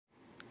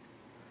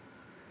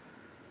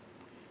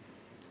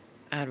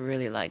I'd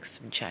really like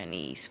some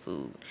Chinese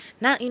food.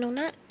 Not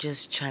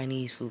just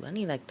Chinese food. I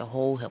need like the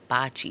whole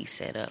hibachi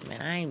setup,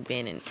 man. I ain't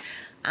been in.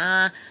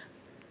 Uh,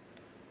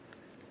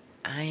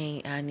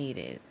 I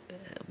needed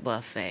a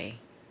buffet.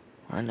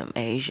 One of them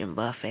Asian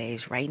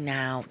buffets right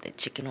now. The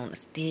chicken on the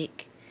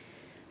stick.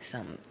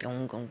 Some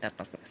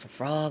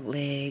frog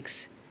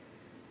legs.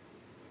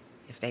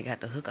 If they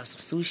got the hook up some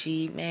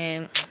sushi,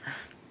 man.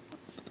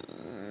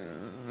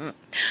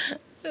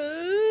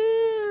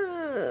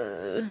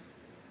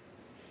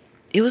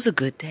 It was a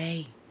good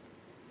day.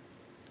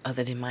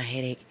 Other than my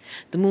headache.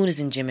 The moon is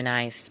in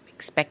Gemini as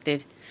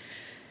expected.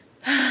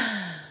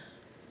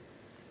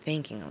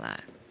 Thinking a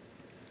lot.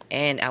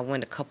 And I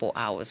went a couple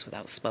hours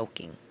without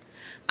smoking.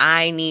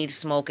 I need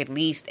smoke at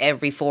least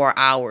every 4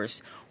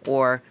 hours.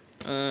 Or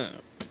I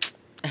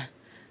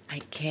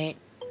can't.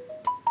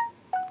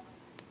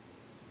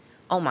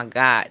 Oh my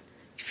God.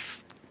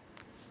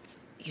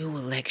 You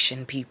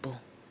election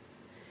people.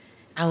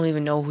 I don't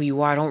even know who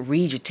you are. I don't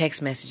read your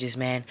text messages,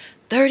 man.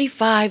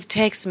 35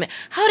 text messages.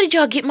 How did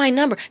y'all get my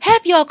number?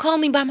 Half y'all call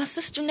me by my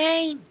sister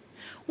name.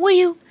 Will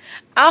you?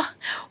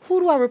 Who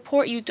do I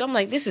report you to? I'm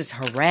like, this is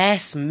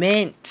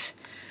harassment.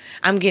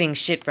 I'm getting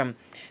shit from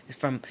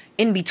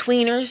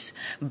in-betweeners,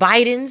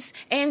 Bidens,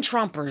 and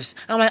Trumpers.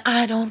 I'm like,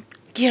 I don't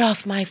get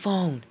off my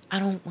phone. I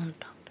don't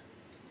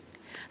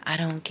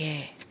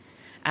care.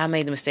 I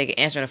made the mistake of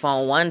answering the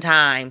phone one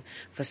time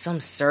for some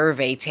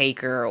survey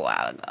taker a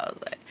while ago. I was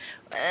like,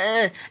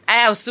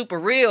 I was super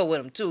real with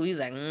him too. He's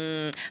like,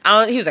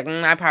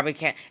 I probably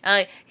can't.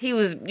 He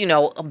was,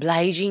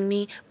 obliging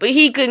me, but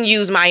he couldn't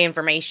use my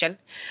information.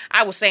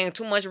 I was saying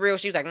too much real.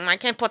 She was like, I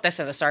can't put this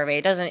in the survey.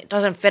 It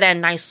doesn't fit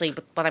in nicely.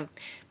 But I'm,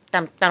 he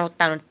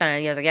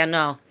was like, yeah,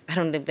 no. I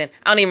don't even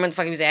remember the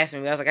fuck he was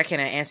asking me. I was like, I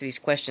can't answer these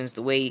questions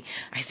the way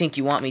I think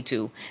you want me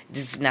to.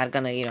 This is not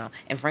gonna,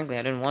 And frankly,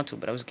 I didn't want to,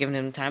 but I was giving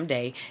him the time of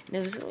day. And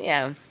it was,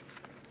 yeah.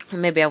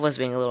 Maybe I was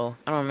being a little,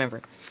 I don't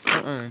remember.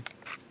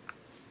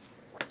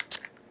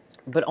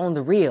 But on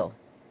the real,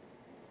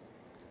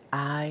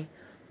 I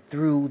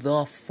threw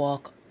the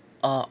fuck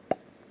up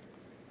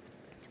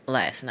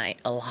last night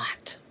a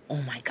lot.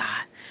 Oh my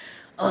God.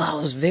 I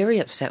was very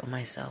upset with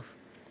myself.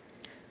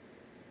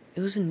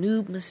 It was a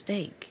noob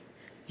mistake.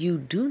 You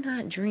do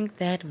not drink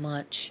that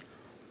much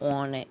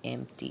on an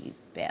empty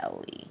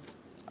belly.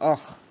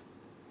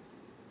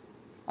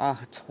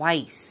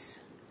 Twice.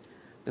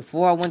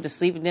 Before I went to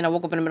sleep, and then I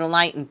woke up in the middle of the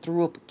night and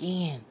threw up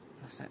again.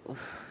 I was like,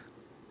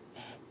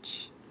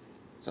 bitch.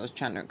 So I was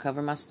trying to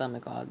recover my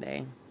stomach all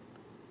day.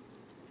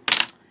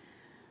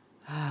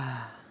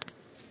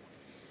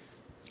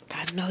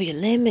 Gotta know your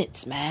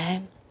limits,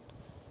 man.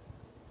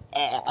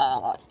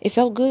 It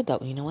felt good,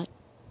 though. You know what?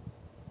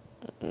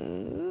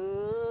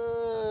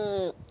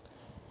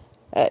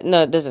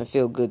 No, it doesn't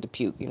feel good to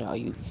puke.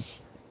 You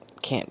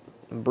can't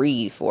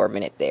breathe for a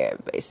minute there,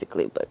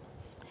 basically. But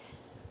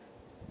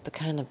the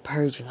kind of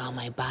purging on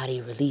my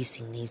body,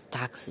 releasing these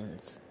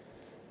toxins,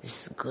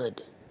 this is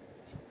good.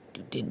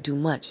 You did too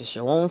much. It's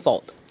your own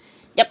fault.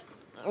 Yep.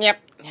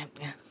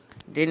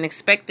 Didn't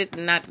expect it.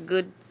 Not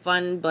good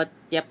fun, but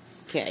yep.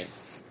 Okay.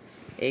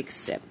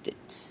 Accept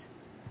it.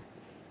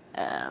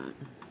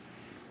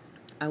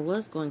 I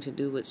was going to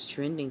do what's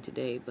trending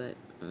today, but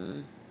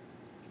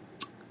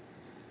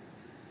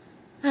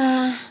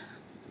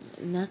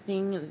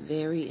nothing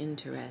very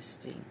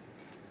interesting.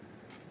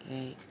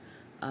 Okay.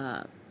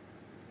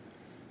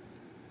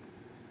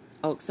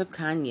 Except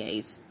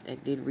Kanye's. I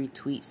did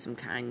retweet some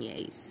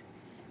Kanye's.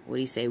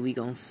 What'd he say? We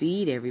gonna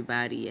feed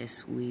everybody.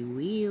 Yes, we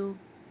will.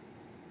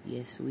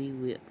 Yes, we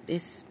will.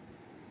 That's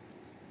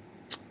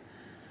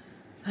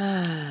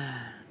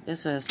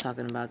what I was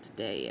talking about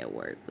today at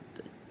work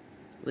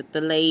with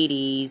the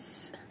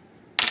ladies.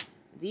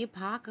 The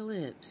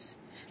apocalypse.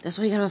 That's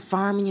why you gotta have a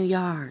farm in your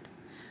yard.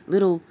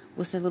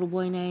 What's that little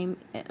boy name?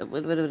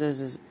 What is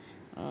this?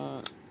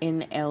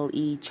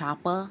 NLE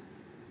Choppa.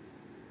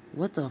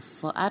 What the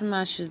fuck? I don't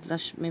know.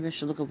 Maybe I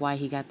should look at why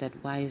he got that.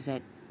 Why is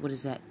that? What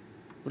is that?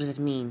 What does it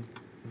mean?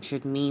 I'm sure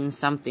it means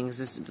something. This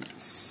is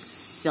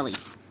silly.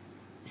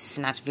 It's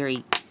not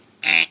very.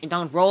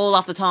 Don't roll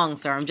off the tongue,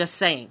 sir. I'm just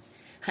saying.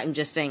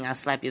 I'll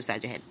slap you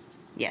upside your head.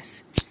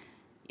 Yes,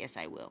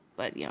 I will.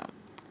 But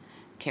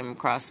came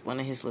across one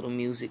of his little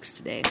musics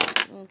today.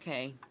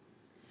 Okay.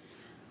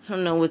 I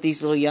don't know what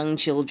these little young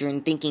children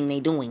thinking they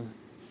doing.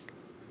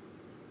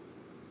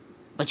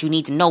 But you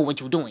need to know what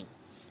you're doing.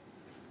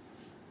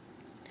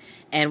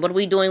 And what are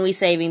we doing? We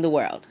saving the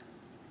world.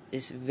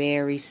 It's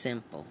very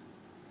simple.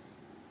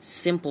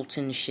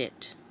 Simpleton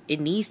shit. It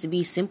needs to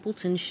be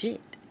simpleton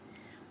shit.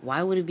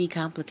 Why would it be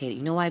complicated?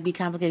 You know why it'd be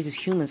complicated?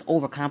 Because humans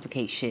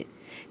overcomplicate shit.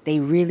 They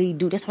really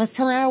do. That's what I was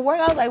telling our work.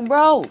 I was like,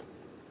 bro,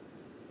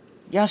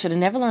 y'all should have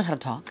never learned how to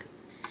talk.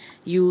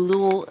 You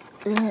little...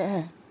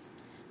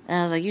 And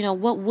I was like,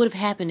 what would have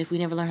happened if we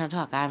never learned how to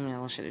talk? I don't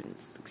know,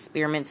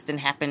 experiments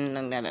didn't happen,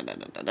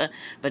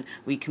 but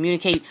we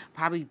communicate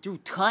probably through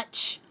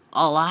touch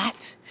a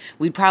lot.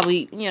 We'd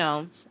probably,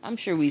 I'm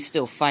sure we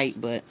still fight,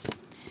 but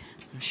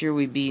I'm sure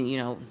we'd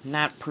be,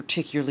 not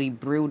particularly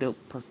brutal,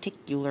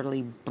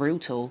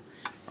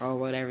 or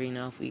whatever,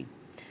 if we,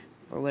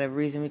 for whatever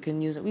reason we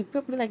couldn't use it, we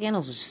probably like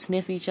animals would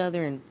sniff each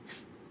other and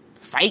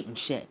fight and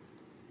shit.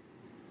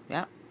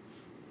 Yep.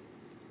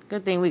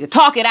 Good thing we could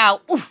talk it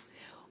out. Oof.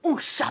 Ooh,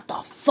 shut the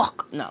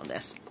fuck. No,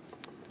 that's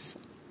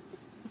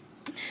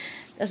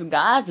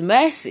God's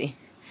mercy.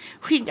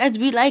 We got to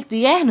be like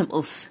the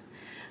animals.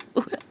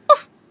 I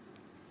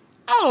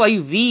don't know why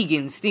you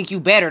vegans think you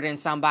better than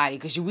somebody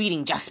because you're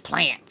eating just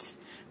plants.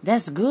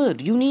 That's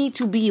good. You need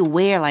to be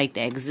aware like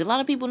that because a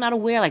lot of people not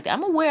aware like that.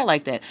 I'm aware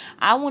like that.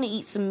 I want to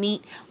eat some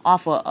meat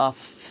off a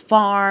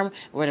farm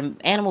where the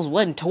animals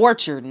wasn't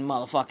tortured and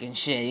motherfucking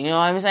shit. You know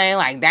what I'm saying?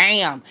 Like,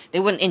 damn, they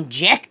wasn't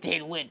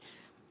injected with,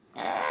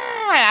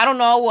 I don't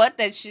know what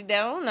that shit,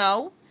 I don't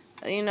know.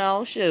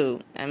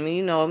 Shoot. I mean,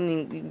 you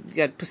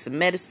got to put some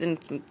medicine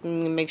to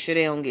make sure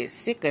they don't get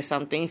sick or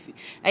something.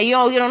 And you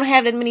don't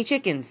have that many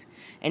chickens.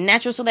 And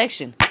natural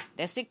selection.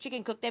 That sick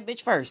chicken, cook that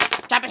bitch first.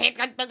 Chop it head.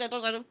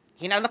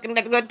 You're not looking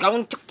that good. Go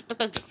and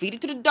feed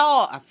it to the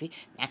dog.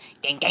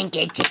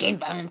 Get chicken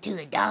bone to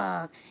the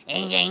dog.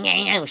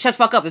 Shut the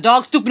fuck up. The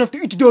dog's stupid enough to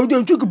eat the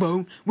goddamn chicken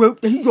bone. Well,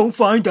 he gonna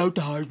find out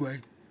the hard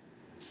way.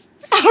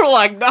 I don't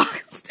like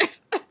dogs.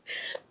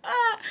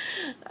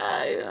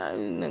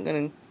 I'm not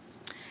gonna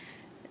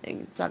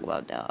talk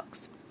about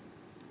dogs.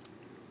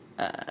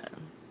 What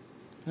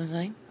was I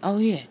saying? Oh,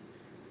 yeah.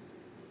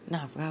 No,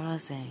 I forgot what I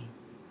was saying.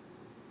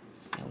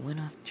 I went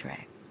off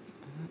track.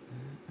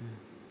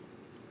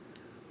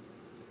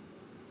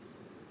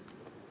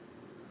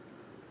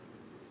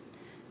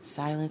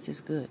 Silence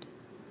is good.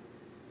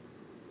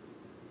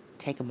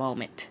 Take a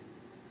moment.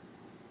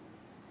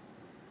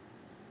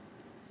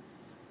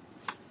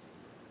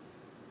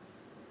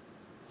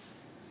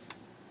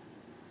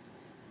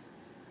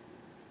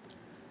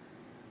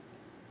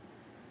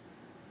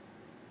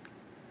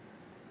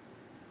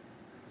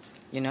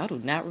 I do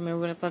not remember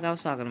what the fuck I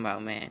was talking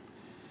about, man.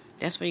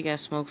 That's where you gotta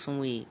smoke some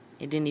weed.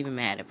 It didn't even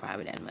matter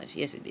probably that much.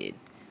 Yes, it did.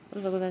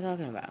 What the fuck was I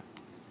talking about?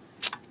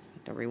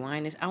 To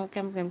rewind this. I'm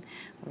gonna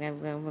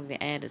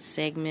add a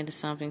segment or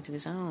something to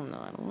this. I don't know.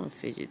 I don't want to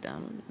fidget down. I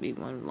want to be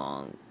one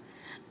long.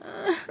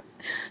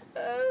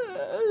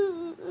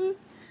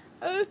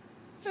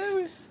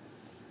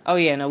 Oh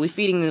yeah, no, we're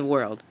feeding the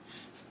world.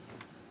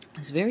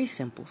 It's very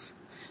simple.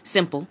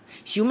 Simple.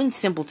 Human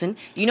simpleton.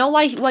 You know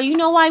why? Well, you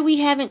know why we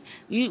haven't.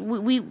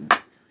 We're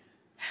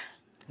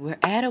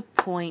at a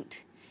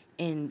point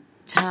in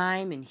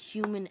time and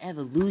human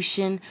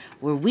evolution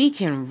where we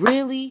can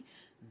really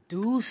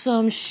do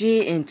some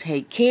shit and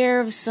take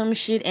care of some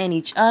shit and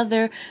each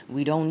other.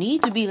 We don't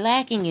need to be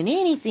lacking in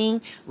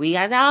anything. We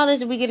got all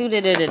this. We can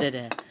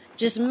do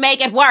Just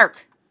make it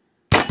work.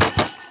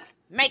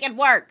 Make it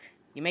work.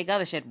 You make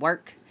other shit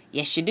work.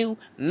 Yes, you do.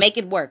 Make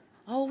it work.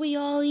 Oh, we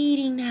all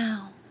eating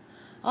now.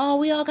 Oh,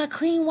 we all got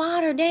clean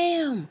water.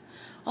 Damn.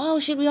 Oh,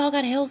 shit, we all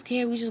got health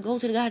care. We just go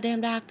to the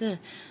goddamn doctor.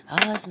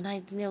 It's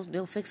nice.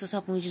 They'll fix us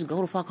up and we just go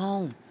the fuck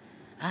home.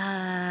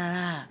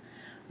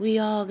 We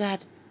all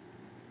got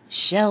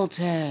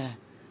shelter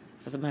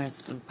for the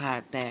most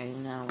part there.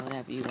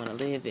 Whatever you want to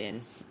live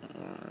in.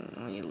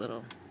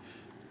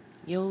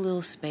 Your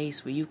little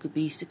space where you could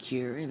be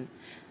secure and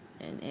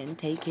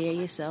take care of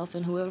yourself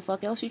and whoever the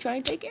fuck else you try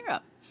and take care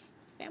of.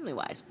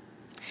 Family-wise.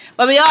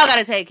 But we all got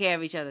to take care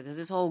of each other because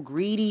this whole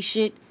greedy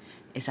shit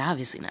is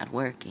obviously not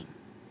working.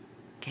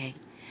 Okay?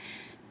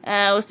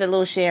 What's that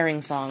little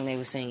sharing song they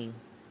were singing?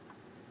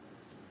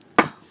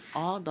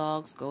 All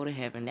dogs go to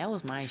heaven. That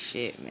was my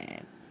shit,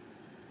 man.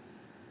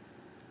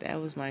 That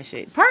was my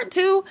shit. Part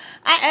 2,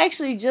 I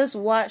actually just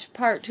watched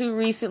part 2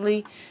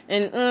 recently.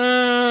 And,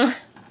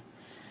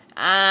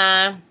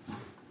 I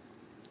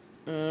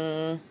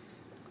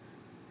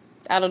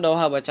don't know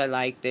how much I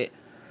liked it.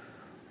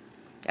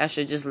 I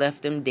should just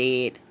left them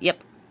dead.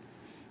 Yep.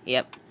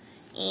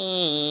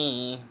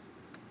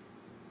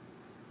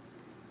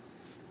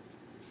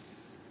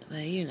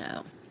 But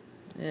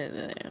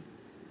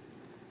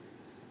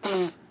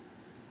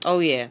Oh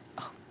yeah.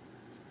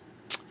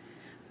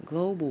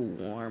 Global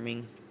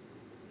warming.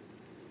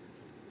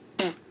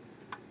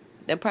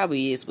 That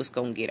probably is what's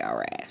gonna get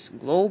our ass.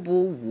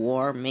 Global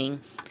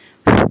warming.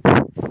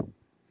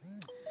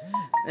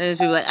 There's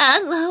people like,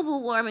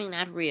 global warming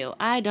not real.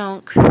 I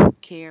don't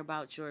care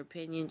about your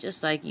opinion,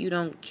 just like you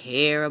don't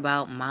care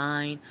about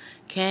mine,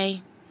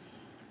 okay?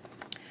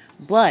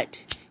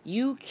 But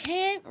you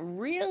can't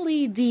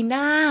really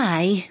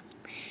deny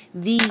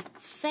the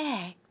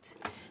fact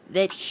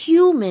that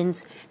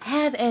humans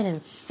have an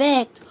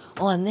effect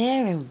on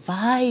their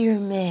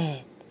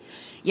environment.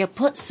 You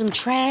put some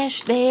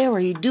trash there or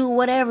you do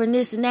whatever and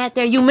this and that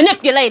there, you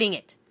manipulating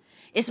it.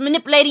 It's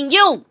manipulating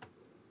you.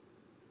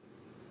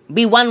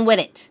 Be one with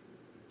it.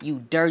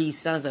 You dirty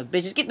sons of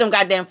bitches. Get them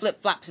goddamn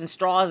flip-flops and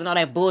straws and all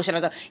that bullshit.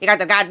 You got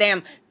the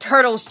goddamn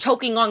turtles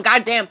choking on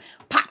goddamn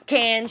pop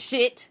can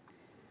shit.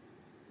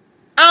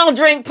 I don't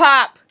drink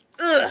pop.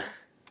 Ugh.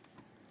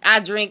 I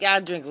drink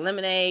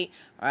lemonade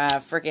or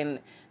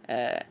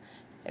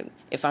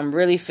if I'm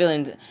really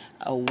feeling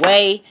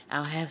away,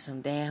 I'll have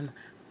some damn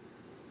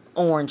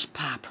orange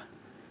pop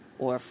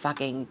or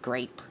fucking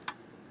grape.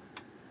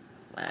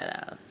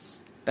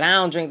 But I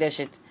don't drink that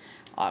shit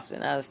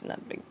often. I was not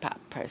a big pop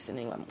person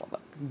anyway. I'm more of a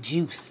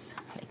juice.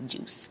 Like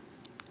juice.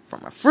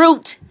 From a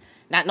fruit.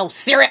 Not no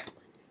syrup.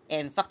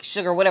 And fucking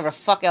sugar, whatever the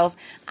fuck else.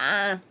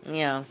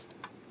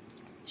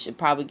 Should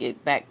probably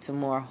get back to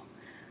more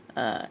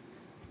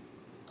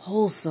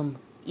wholesome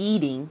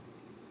eating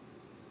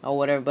or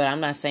whatever, but I'm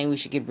not saying we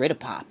should get rid of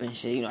pop and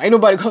shit. Ain't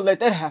nobody gonna let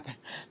that happen.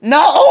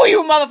 No,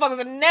 you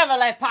motherfuckers will never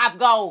let pop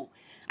go.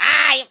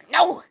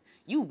 No.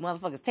 You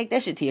motherfuckers take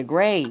that shit to your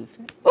grave.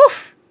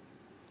 Oof.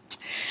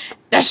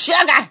 The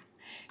sugar.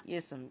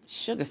 You're some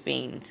sugar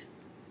fiends.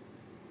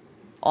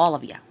 All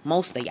of ya.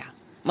 Most of ya.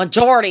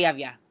 Majority of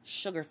ya.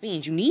 Sugar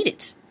fiends. You need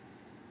it.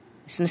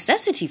 It's a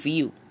necessity for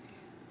you.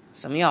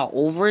 Some of y'all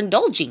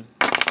overindulging.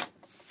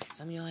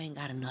 Some of y'all ain't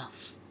got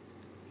enough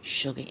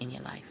sugar in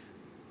your life.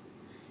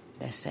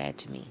 That's sad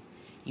to me.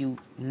 You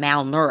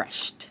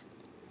malnourished.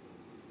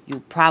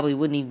 You probably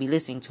wouldn't even be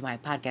listening to my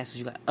podcast because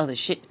you got other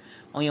shit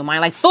on your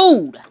mind like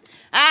food.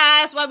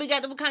 That's why we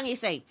got the Kanye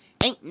say,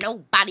 ain't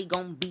nobody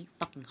gonna be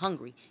fucking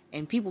hungry.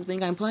 And people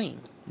think I'm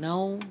playing.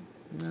 No.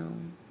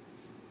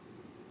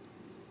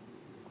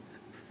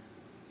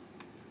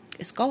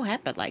 It's gonna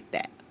happen like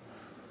that.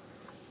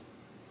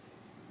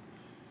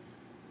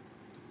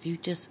 If you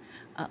just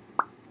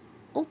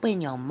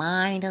open your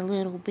mind a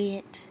little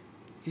bit,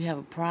 if you have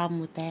a problem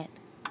with that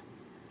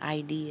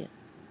idea,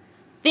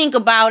 think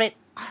about it.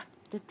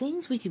 The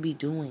things we could be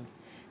doing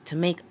to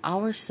make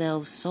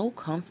ourselves so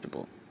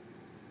comfortable.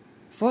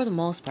 For the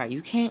most part,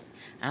 you can't.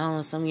 I don't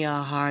know, some of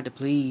y'all are hard to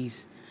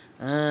please.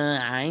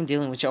 I ain't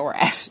dealing with your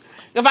ass.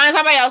 You'll find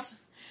somebody else.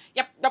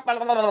 Yep.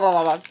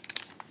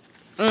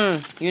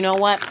 You know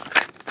what?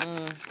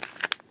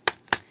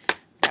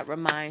 That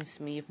reminds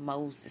me of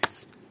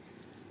Moses.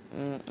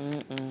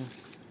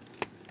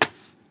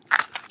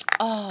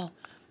 Oh,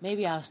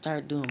 maybe I'll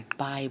start doing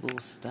Bible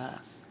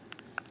stuff.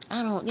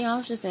 I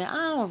was just saying,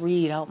 I don't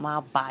read out my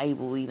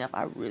Bible enough.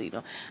 I really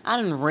don't. I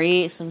done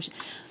read some shit.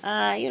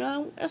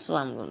 That's what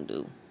I'm going to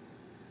do.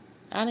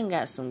 I done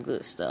got some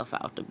good stuff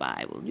out the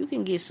Bible. You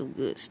can get some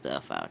good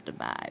stuff out the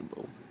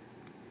Bible.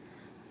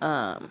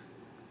 What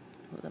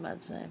was I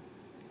about to say?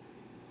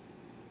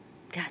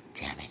 God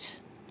damn it.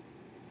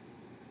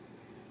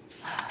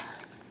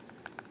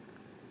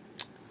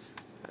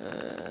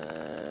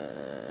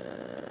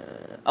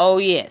 Oh,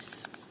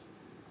 yes.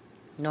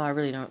 No, I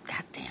really don't.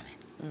 God damn it.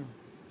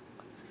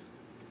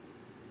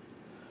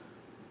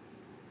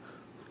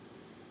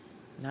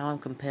 Now I'm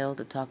compelled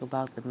to talk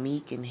about the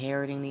meek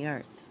inheriting the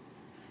earth.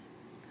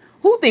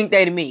 Who think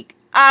they the meek?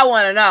 I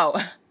want to know.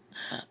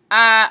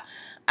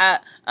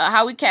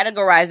 How we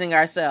categorizing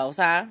ourselves,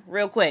 huh?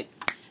 Real quick.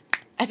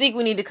 I think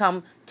we need to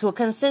come to a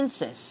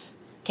consensus,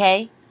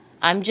 okay?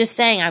 I'm just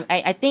saying,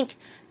 I think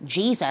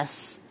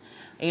Jesus,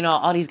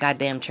 all these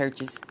goddamn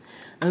churches.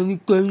 I'm a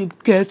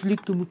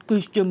Catholic, I'm a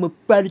Christian, I'm a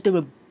Protestant,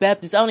 I'm a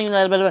Baptist, I don't even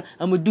know,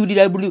 I'm going to do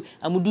that, I'm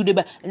going to do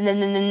that,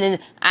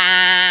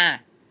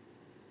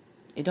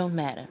 It don't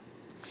matter.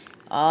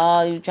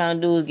 All you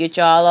trying to do is get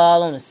y'all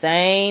all on the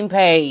same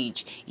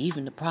page.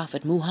 Even the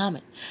Prophet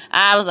Muhammad.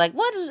 I was like,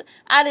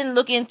 I didn't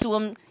look into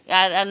him.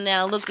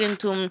 I looked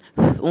into him.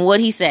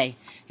 What'd he say?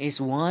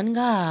 It's one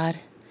God.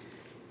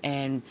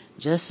 And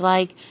just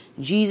like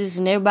Jesus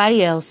and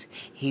everybody else,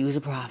 he was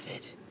a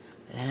prophet.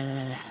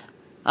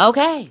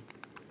 Okay.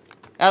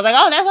 I was like,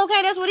 oh, that's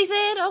okay. That's what he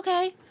said.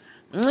 Okay.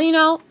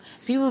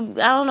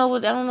 People, I don't know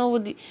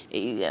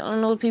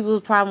what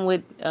people's problem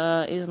with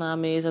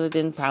Islam is, other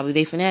than probably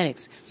they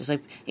fanatics. Just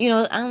like,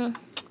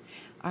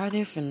 are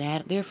there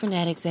fanatics? There are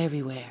fanatics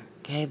everywhere.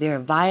 Okay. There are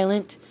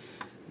violent,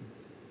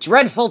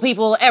 dreadful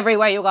people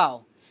everywhere you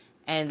go.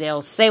 And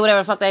they'll say whatever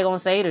the fuck they gonna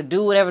say, to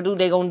do whatever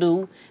they gonna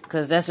do,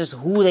 because that's just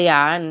who they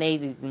are. And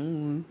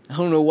I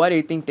don't know why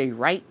they think they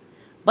right,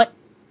 but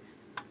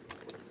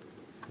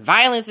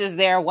violence is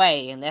their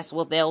way, and that's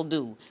what they'll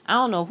do. I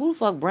don't know who the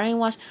fuck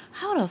brainwashed.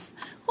 I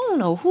don't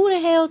know who the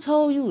hell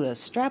told you to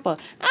strap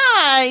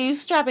you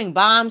strapping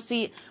bombs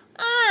to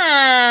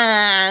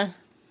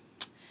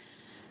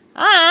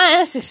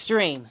that's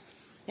extreme.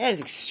 That is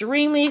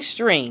extremely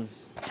extreme.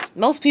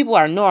 Most people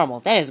are normal.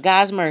 That is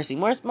God's mercy.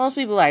 Most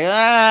people are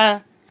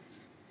like,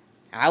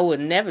 I would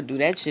never do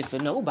that shit for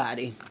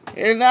nobody.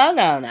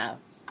 No.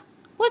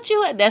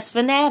 That's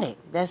fanatic.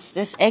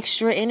 That's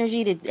extra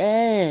energy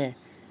to,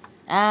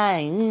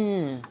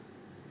 nothing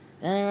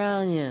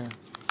around you.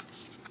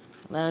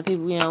 A lot of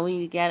people, we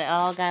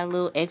all got a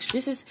little extra.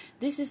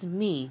 This is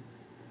me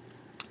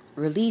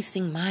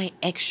releasing my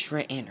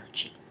extra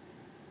energy.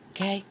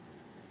 Okay?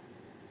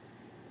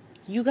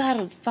 You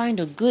gotta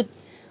find a good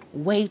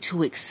way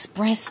to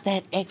express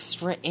that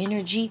extra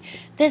energy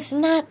that's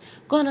not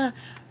gonna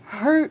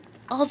hurt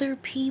other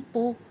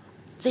people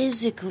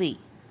physically.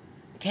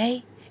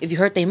 Okay? If you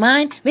hurt their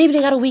mind, maybe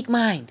they got a weak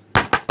mind.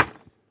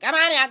 Come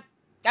on.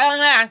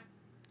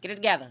 Get it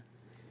together.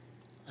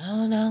 I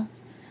don't know.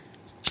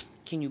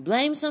 Can you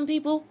blame some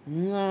people?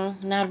 No,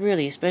 not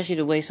really. Especially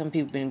the way some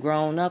people been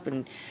grown up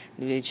and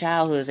their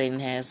childhoods they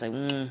didn't have. It's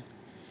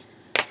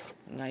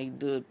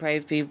like, pray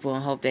for people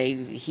and hope they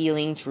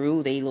healing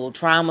through their little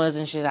traumas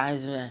and shit.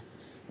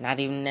 Not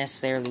even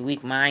necessarily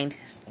weak mind.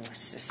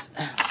 It's just,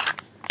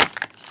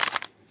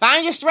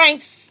 find your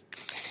strength.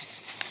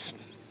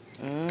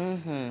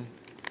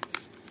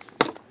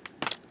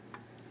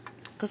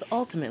 Because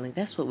ultimately,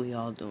 that's what we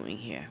all doing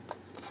here.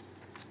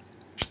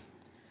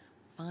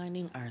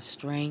 Finding our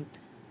strength.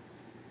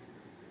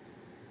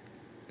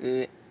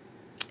 And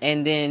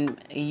then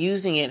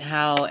using it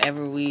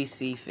however we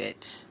see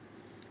fit.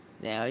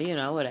 Now,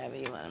 whatever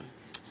you want.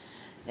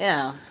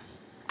 Yeah.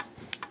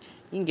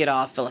 You can get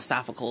all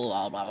philosophical,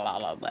 all blah, blah,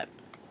 blah, blah, but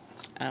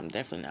I'm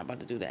definitely not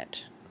about to do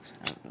that.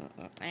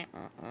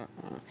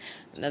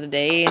 Another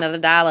day, another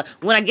dollar.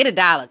 When I get $1,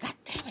 God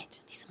damn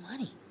it, I need some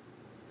money.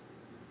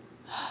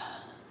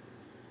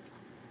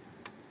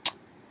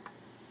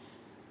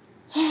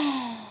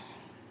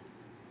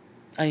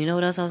 Oh, you know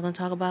what else I was going to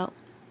talk about?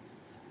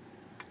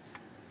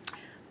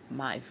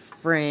 My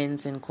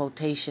friends in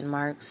quotation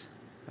marks.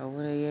 Or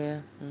what are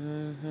you?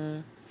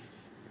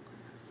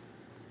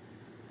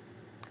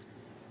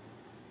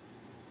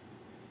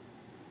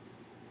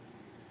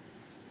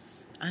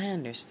 I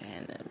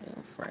understand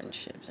them,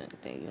 friendships and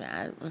things.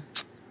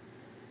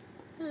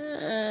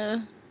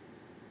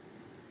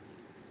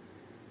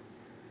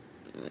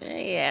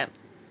 Yeah,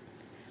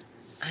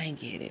 I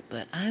get it,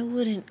 but I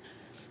wouldn't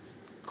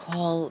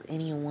call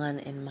anyone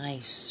in my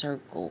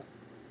circle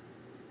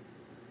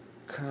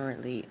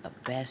currently a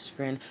best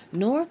friend,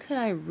 nor could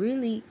I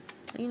really,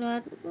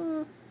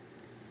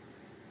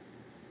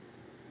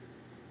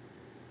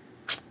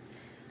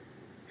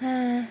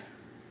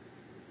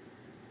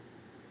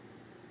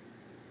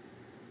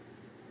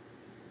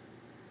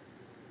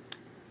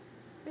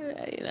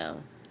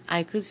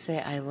 I could say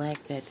I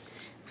lack that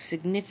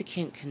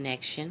significant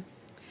connection.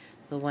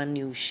 The one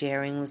you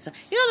sharing with some,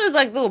 there's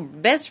like little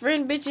best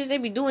friend bitches. They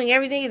be doing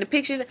everything in the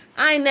pictures.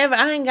 I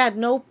ain't got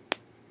no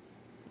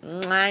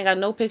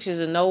pictures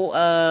of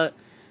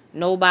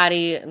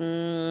nobody.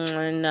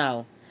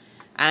 No,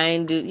 I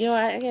ain't do.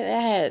 I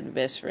had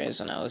best friends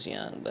when I was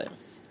young, but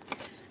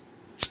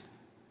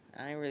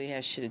I ain't really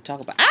have shit to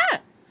talk about. I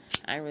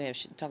ain't really have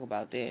shit to talk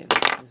about then.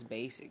 It's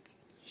basic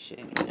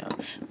shit,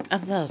 I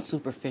thought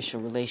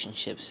superficial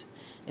relationships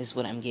is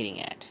what I'm getting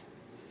at.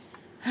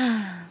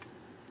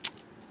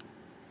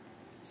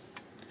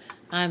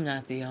 I'm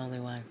not the only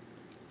one.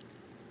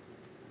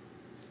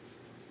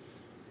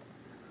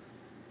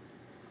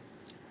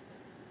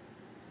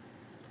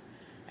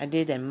 I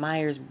did that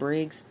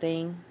Myers-Briggs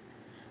thing.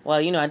 Well,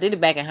 I did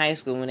it back in high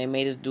school when they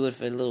made us do it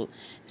for the little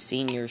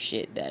senior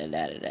shit.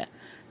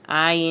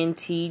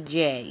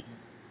 INTJ.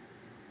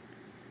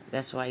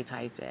 That's why I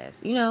typed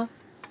as.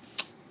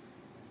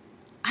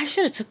 I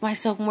should have took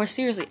myself more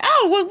seriously.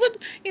 Oh, what?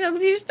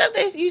 Because you stuff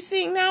that you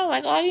see now,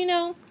 like,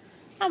 I'm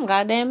a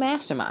goddamn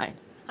mastermind.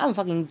 I'm a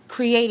fucking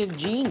creative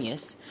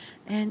genius.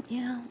 And,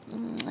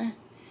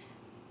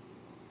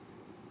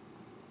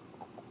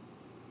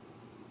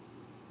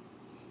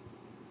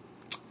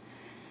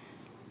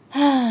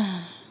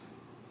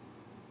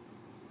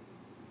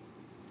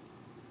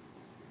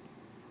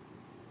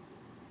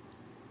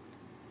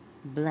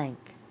 blank.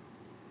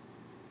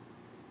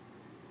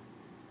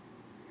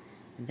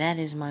 That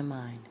is my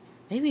mind.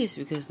 Maybe it's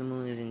because the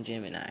moon is in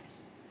Gemini.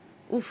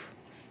 Oof.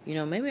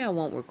 Maybe I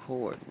won't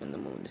record when the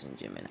moon is in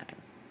Gemini.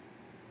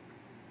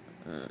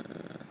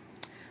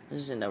 I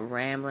just end up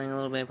rambling a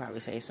little bit. Probably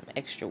say some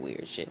extra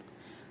weird shit.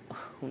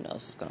 Who knows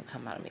what's going to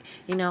come out of me.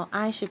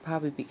 I should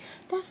probably be...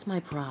 That's my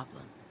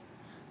problem.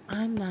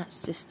 I'm not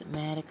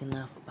systematic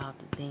enough about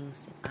the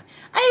things that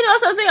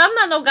something. I'm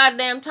not no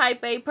goddamn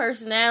type A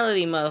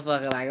personality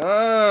motherfucker. Like,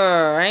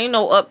 I ain't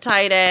no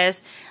uptight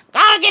ass.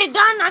 Gotta get it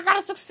done. I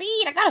gotta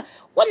succeed. I gotta...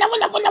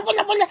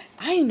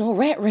 I ain't no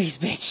rat race,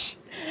 bitch.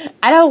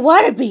 I don't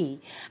want to be.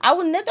 I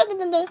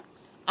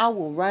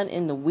will run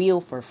in the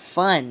wheel for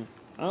fun.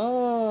 Ooh,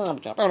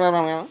 Lord,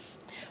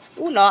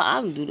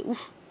 I'm do that.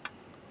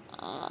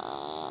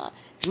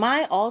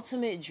 My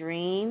ultimate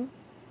dream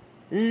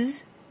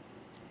is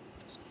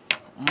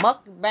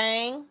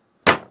mukbang.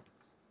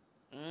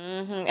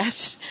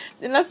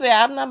 Then I say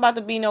I'm not about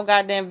to be no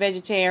goddamn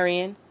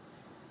vegetarian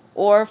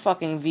or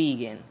fucking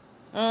vegan.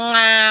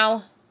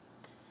 No.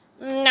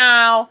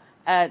 The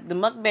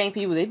mukbang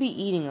people, they be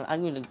eating.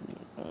 I've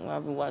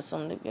been watching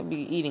something. They be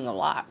eating a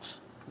lot.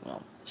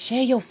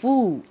 Share your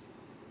food.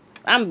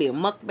 I'm gonna be a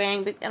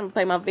mukbang. I'm gonna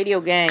play my video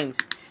games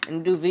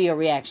and do video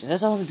reactions.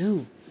 That's all I'm gonna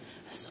do.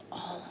 That's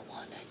all I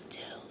wanna do.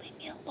 Leave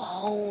me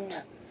alone.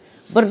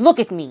 But look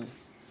at me.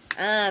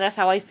 That's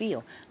how I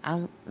feel.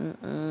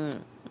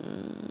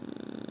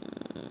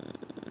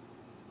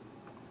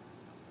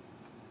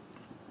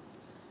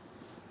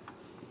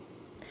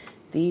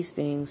 These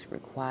things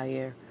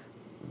require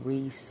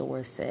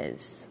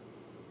resources.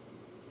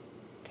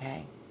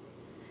 Okay?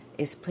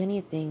 It's plenty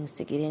of things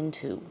to get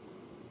into.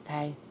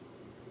 Okay?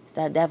 It's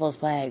the devil's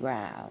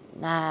playground.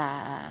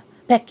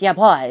 Pick your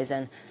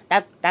poison.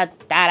 Like a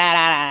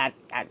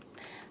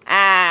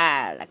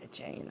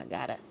chain.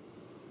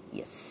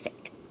 You're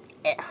sick.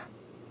 Ugh.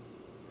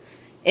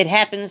 It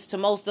happens to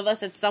most of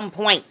us at some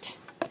point.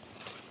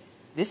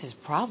 This is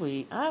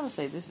probably, I would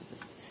say this is the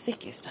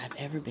sickest I've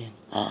ever been.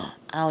 I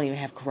don't even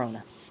have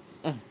corona.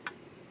 But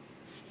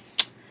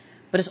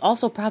it's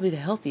also probably the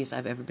healthiest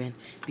I've ever been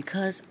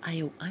because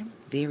I'm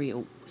very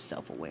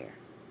self-aware.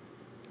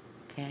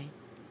 Okay?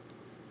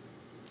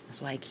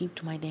 That's why I keep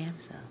to my damn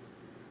self.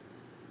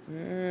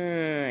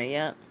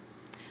 Yep.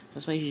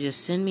 That's why you should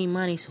just send me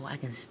money so I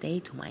can stay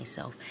to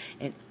myself.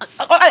 And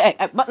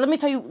but let me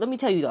tell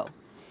you though,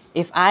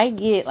 if I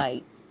get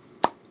like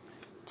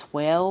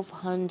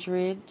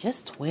 1,200,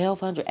 just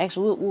 1,200.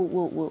 Actually,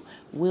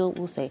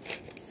 we'll say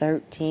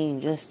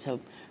 13 just to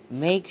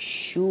make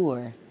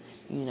sure.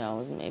 You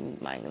know, maybe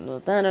my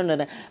little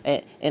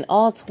and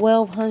all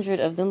 1,200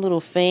 of them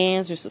little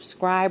fans or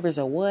subscribers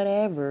or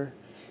whatever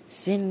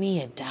send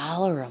me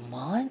 $1 a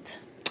month.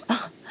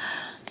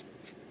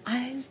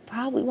 I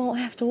probably won't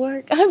have to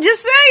work. I'm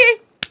just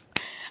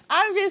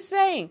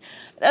saying.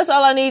 That's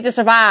all I need to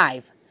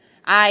survive.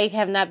 I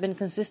have not been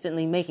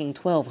consistently making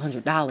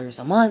 $1,200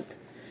 a month,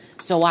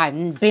 so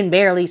I've been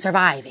barely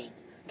surviving.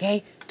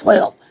 Okay?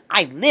 12.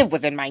 I live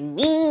within my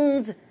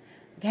means.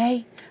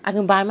 Okay? I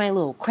can buy my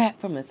little crap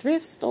from the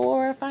thrift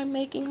store if I'm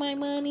making my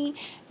money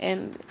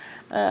and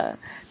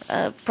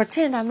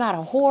pretend I'm not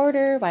a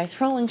hoarder by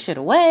throwing shit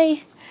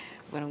away.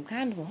 But I'm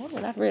kind of a hoarder,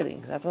 not really,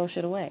 because I throw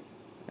shit away.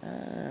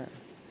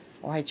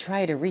 Or I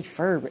try to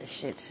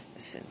refurbish it,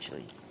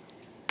 essentially.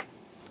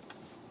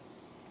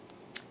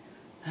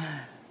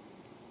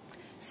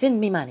 Send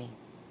me money.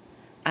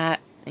 I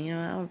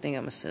don't think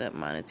I'm going to set up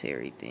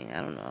monetary thing.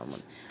 I don't know.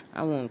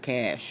 I want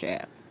Cash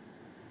App.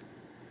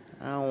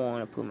 I don't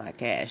want to put my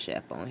Cash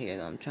App on here.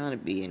 I'm trying to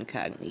be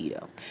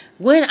incognito.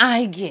 When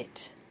I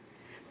get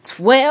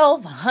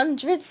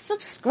 1,200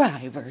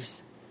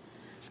 subscribers,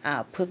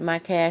 I'll put my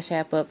Cash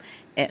App up.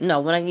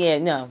 When I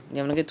get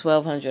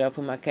 1,200, I'll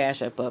put my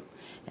Cash App up.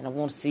 And I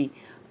want to see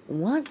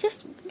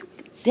just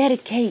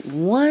dedicate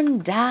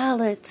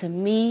 $1 to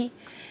me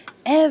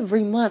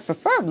every month,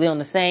 preferably on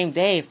the same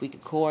day if we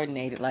could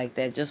coordinate it like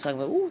that. Just like,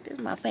 ooh, this is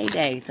my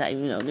payday type,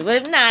 But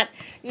if not,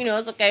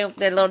 it's okay if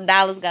that little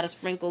dollar's got to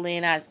sprinkle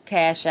in, I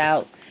cash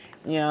out,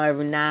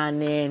 every now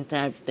and then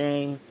type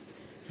thing.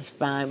 It's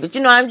fine. But,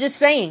 I'm just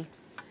saying,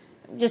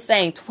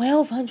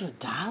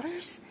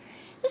 $1,200?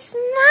 It's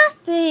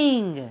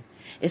nothing.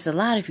 It's a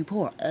lot if you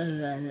pour.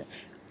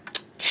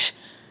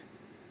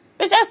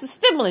 Bitch, that's a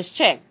stimulus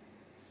check.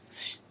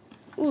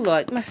 Ooh,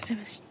 Lord, my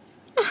stimulus.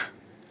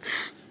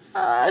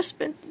 I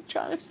spent it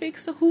trying to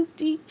fix a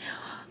hoopty.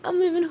 I'm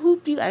living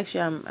hoopty.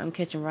 Actually, I'm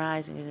catching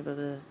rides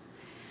and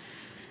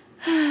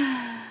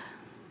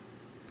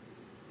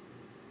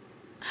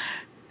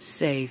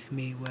save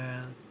me,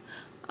 world.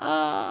 I'm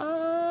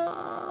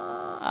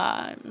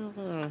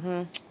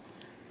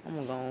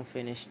gonna go and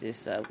finish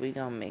this up. We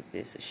gonna make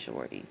this a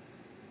shorty.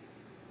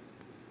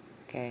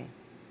 Okay,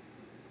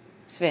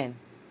 Sven.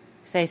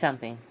 Say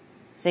something.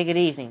 Say good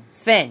evening.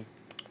 Sven,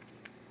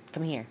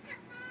 come here.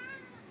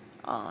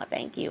 Oh,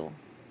 thank you.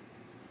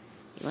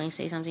 You want to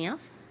say something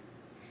else?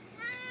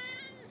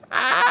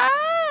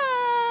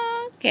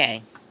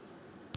 Okay.